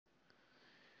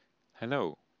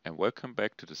Hello, and welcome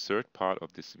back to the third part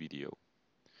of this video.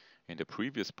 In the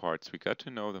previous parts, we got to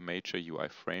know the major UI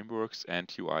frameworks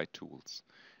and UI tools,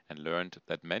 and learned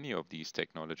that many of these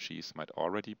technologies might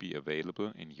already be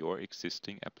available in your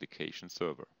existing application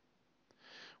server.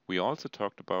 We also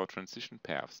talked about transition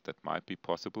paths that might be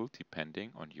possible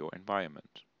depending on your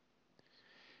environment.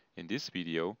 In this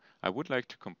video, I would like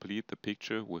to complete the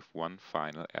picture with one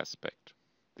final aspect,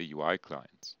 the UI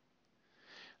clients.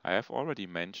 I have already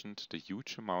mentioned the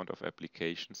huge amount of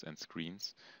applications and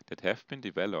screens that have been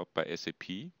developed by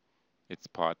SAP, its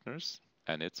partners,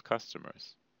 and its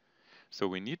customers. So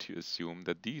we need to assume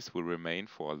that these will remain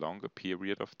for a longer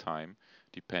period of time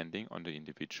depending on the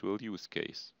individual use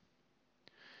case.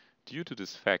 Due to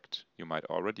this fact, you might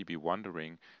already be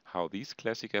wondering how these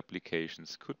classic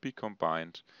applications could be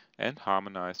combined and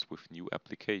harmonized with new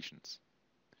applications.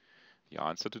 The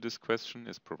answer to this question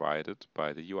is provided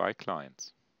by the UI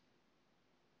clients.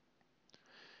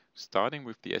 Starting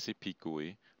with the SAP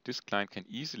GUI, this client can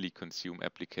easily consume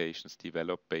applications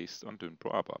developed based on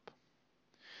Dynpro ABAP.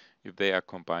 If they are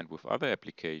combined with other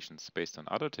applications based on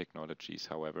other technologies,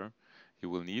 however, you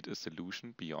will need a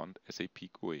solution beyond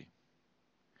SAP GUI.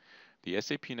 The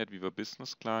SAP NetWeaver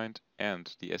Business Client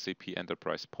and the SAP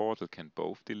Enterprise Portal can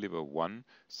both deliver one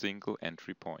single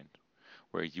entry point,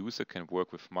 where a user can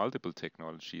work with multiple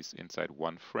technologies inside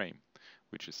one frame,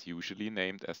 which is usually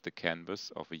named as the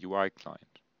canvas of a UI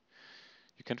client.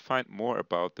 You can find more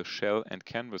about the shell and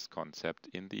canvas concept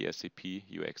in the SAP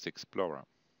UX Explorer.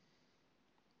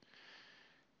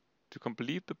 To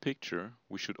complete the picture,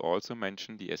 we should also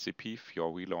mention the SAP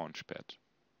Fiori Launchpad.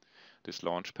 This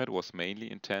Launchpad was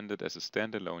mainly intended as a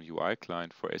standalone UI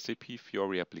client for SAP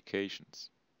Fiori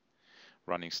applications.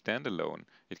 Running standalone,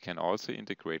 it can also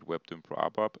integrate Web Dynpro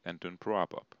ABAP and Dynpro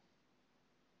ABAP.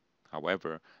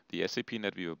 However, the SAP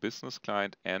NetWeaver Business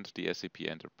Client and the SAP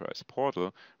Enterprise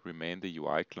Portal remain the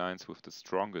UI clients with the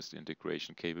strongest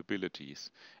integration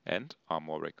capabilities and are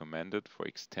more recommended for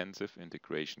extensive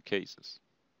integration cases.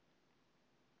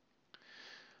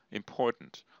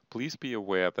 Important, please be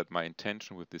aware that my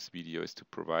intention with this video is to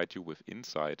provide you with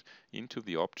insight into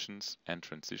the options and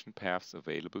transition paths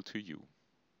available to you.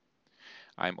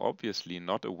 I am obviously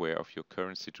not aware of your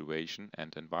current situation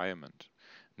and environment.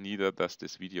 Neither does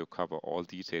this video cover all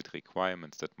detailed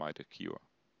requirements that might occur.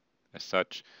 As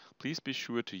such, please be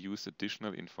sure to use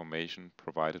additional information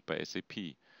provided by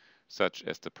SAP, such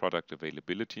as the product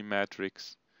availability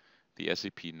matrix, the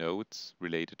SAP notes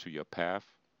related to your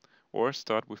path, or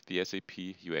start with the SAP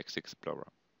UX Explorer.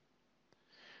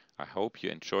 I hope you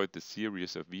enjoyed the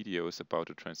series of videos about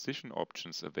the transition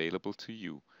options available to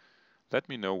you. Let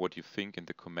me know what you think in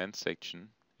the comment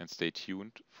section and stay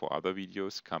tuned for other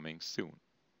videos coming soon.